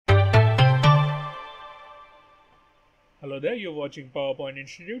Hello there, you're watching PowerPoint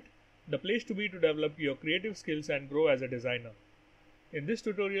Institute, the place to be to develop your creative skills and grow as a designer. In this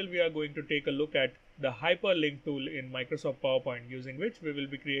tutorial, we are going to take a look at the hyperlink tool in Microsoft PowerPoint, using which we will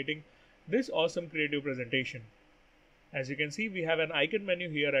be creating this awesome creative presentation. As you can see, we have an icon menu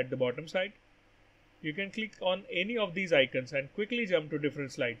here at the bottom side. You can click on any of these icons and quickly jump to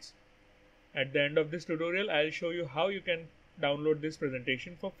different slides. At the end of this tutorial, I'll show you how you can download this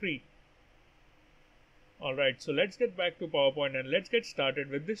presentation for free. Alright, so let's get back to PowerPoint and let's get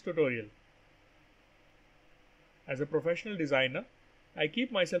started with this tutorial. As a professional designer, I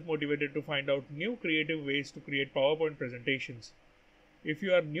keep myself motivated to find out new creative ways to create PowerPoint presentations. If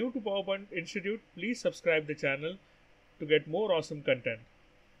you are new to PowerPoint Institute, please subscribe the channel to get more awesome content.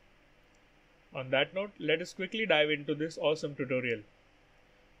 On that note, let us quickly dive into this awesome tutorial.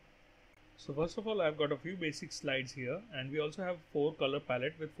 So first of all, I've got a few basic slides here, and we also have 4 color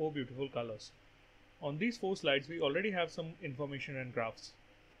palette with 4 beautiful colors. On these 4 slides, we already have some information and graphs.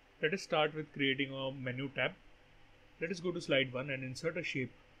 Let us start with creating a menu tab. Let us go to slide 1 and insert a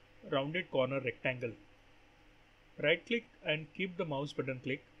shape, rounded corner rectangle. Right click and keep the mouse button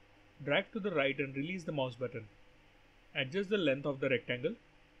clicked. Drag to the right and release the mouse button. Adjust the length of the rectangle.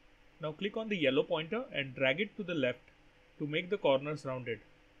 Now click on the yellow pointer and drag it to the left to make the corners rounded.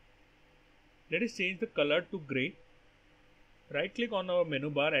 Let us change the color to gray. Right click on our menu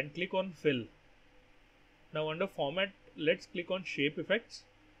bar and click on Fill. Now under Format, let's click on Shape Effects.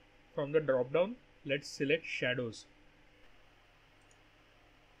 From the drop down, let's select Shadows.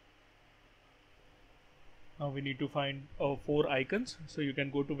 Now we need to find 4 icons, so you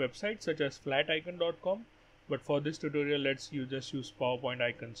can go to websites such as flaticon.com, but for this tutorial let's just use PowerPoint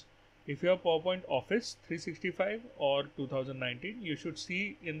icons. If you have PowerPoint Office 365 or 2019, you should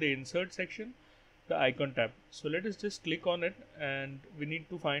see in the Insert section the icon tab. So let us just click on it and we need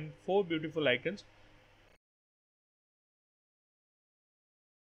to find 4 beautiful icons.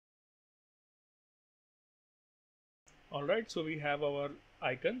 Alright, so we have our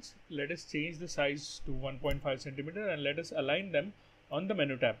icons. Let us change the size to 1.5 centimeter and let us align them on the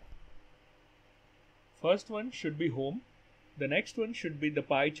menu tab. First one should be home, the next one should be the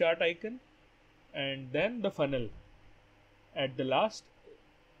pie chart icon, and then the funnel. At the last,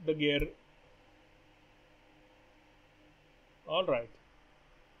 the gear. Alright.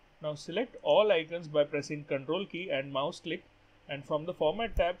 Now select all icons by pressing Ctrl key and mouse click, and from the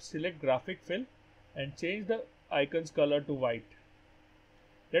Format tab select Graphic Fill and change the icon's color to white.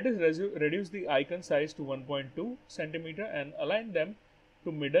 Let us reduce the icon size to 1.2 centimeter and align them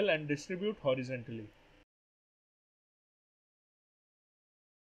to middle and distribute horizontally.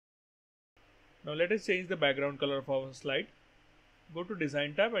 Now let us change the background color of our slide. Go to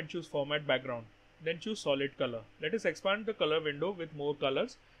Design tab and choose Format Background. Then choose Solid Color. Let us expand the color window with more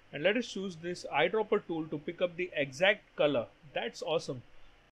colors and let us choose this eyedropper tool to pick up the exact color. That's awesome.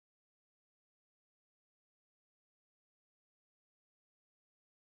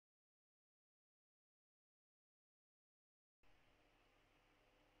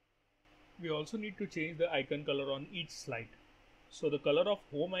 We also need to change the icon color on each slide. So the color of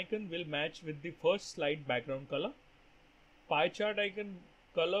home icon will match with the first slide background color. Pie chart icon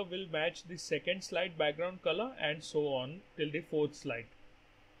color will match the second slide background color, and so on till the 4th slide.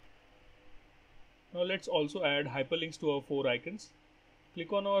 Now let's also add hyperlinks to our 4 icons.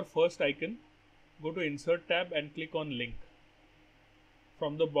 Click on our first icon, go to Insert tab and click on Link.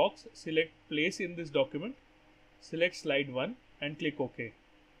 From the box, select Place in this document, select slide 1 and click OK.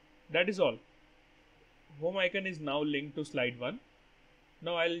 That is all. Home icon is now linked to slide 1.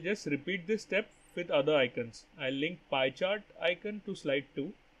 Now I'll just repeat this step with other icons. I'll link pie chart icon to slide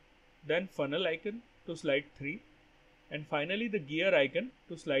 2, then funnel icon to slide 3, and finally the gear icon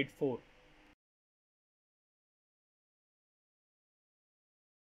to slide 4.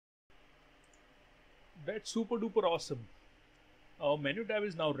 That's super duper awesome. Our menu tab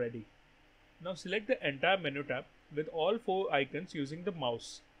is now ready. Now select the entire menu tab with all 4 icons using the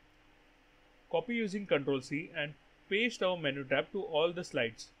mouse. Copy using Ctrl C and paste our menu tab to all the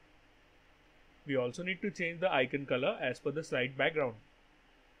slides. We also need to change the icon color as per the slide background.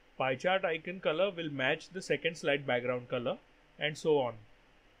 Pie chart icon color will match the second slide background color, and so on.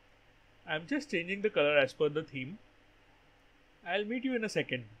 I'm just changing the color as per the theme. I'll meet you in a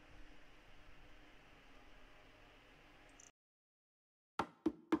second.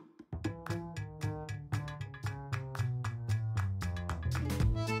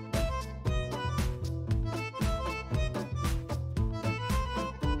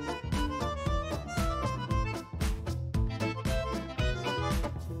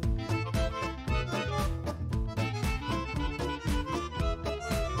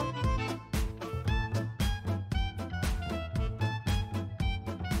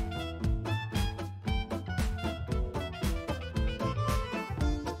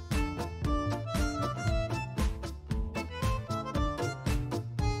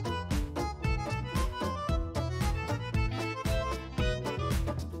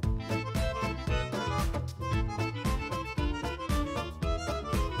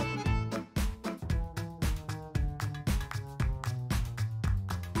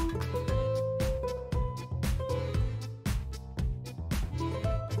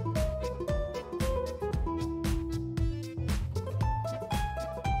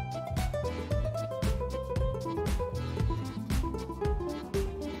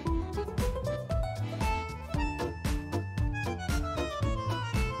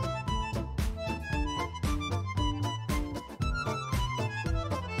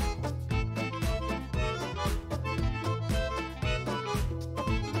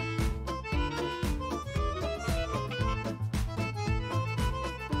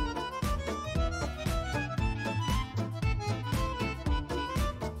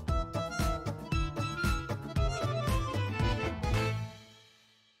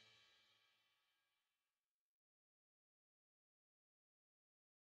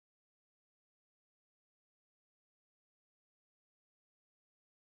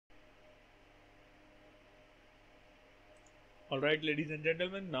 Alright, ladies and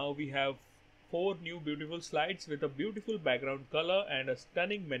gentlemen, now we have 4 new beautiful slides with a beautiful background color and a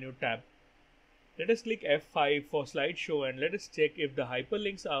stunning menu tab. Let us click F5 for slideshow and let us check if the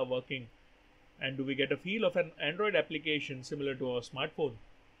hyperlinks are working and do we get a feel of an Android application similar to our smartphone.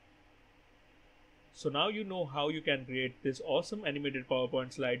 So now you know how you can create this awesome animated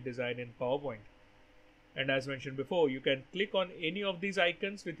PowerPoint slide design in PowerPoint. And as mentioned before, you can click on any of these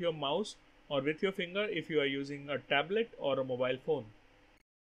icons with your mouse or with your finger if you are using a tablet or a mobile phone.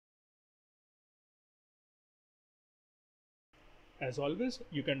 As always,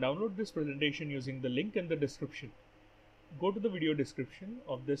 you can download this presentation using the link in the description. Go to the video description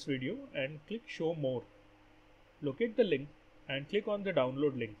of this video and click Show More. Locate the link and click on the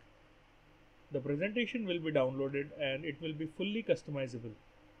download link. The presentation will be downloaded and it will be fully customizable.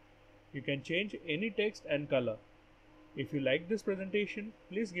 You can change any text and color. If you like this presentation,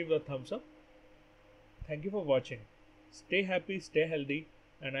 please give a thumbs up. Thank you for watching. Stay happy, stay healthy,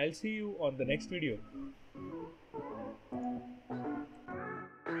 and I'll see you on the next video.